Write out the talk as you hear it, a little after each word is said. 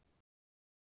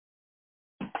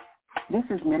This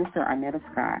is Minister Arnetta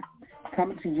Scott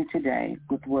coming to you today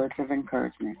with words of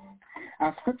encouragement.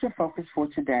 Our scripture focus for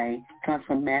today comes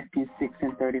from Matthew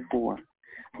 6:34.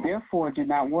 Therefore, do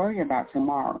not worry about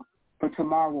tomorrow, for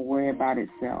tomorrow will worry about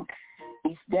itself.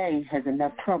 Each day has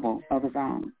enough trouble of its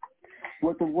own.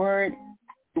 What the word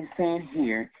is saying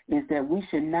here is that we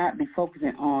should not be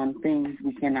focusing on things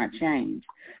we cannot change,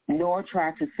 nor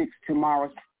try to fix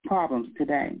tomorrow's problems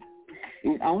today.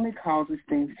 It only causes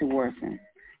things to worsen.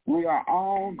 We are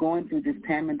all going through this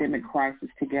pandemic crisis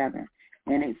together,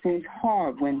 and it seems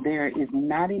hard when there is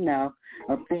not enough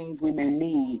of things we may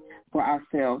need for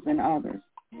ourselves and others.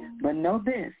 But know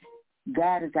this,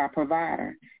 God is our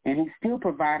provider, and he's still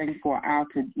providing for our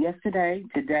yesterday,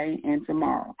 today, and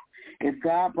tomorrow. If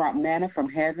God brought manna from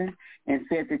heaven and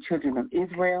fed the children of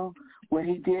Israel, what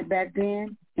he did back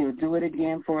then, he'll do it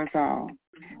again for us all.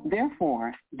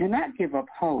 Therefore, do not give up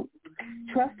hope.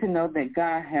 Trust to know that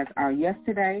God has our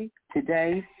yesterday,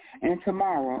 today, and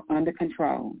tomorrow under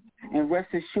control. And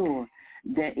rest assured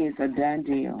that it's a done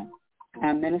deal.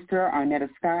 I'm Minister Arnetta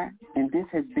Scott, and this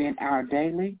has been our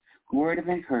daily word of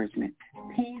encouragement.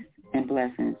 Peace and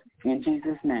blessings. In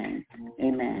Jesus' name,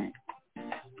 amen.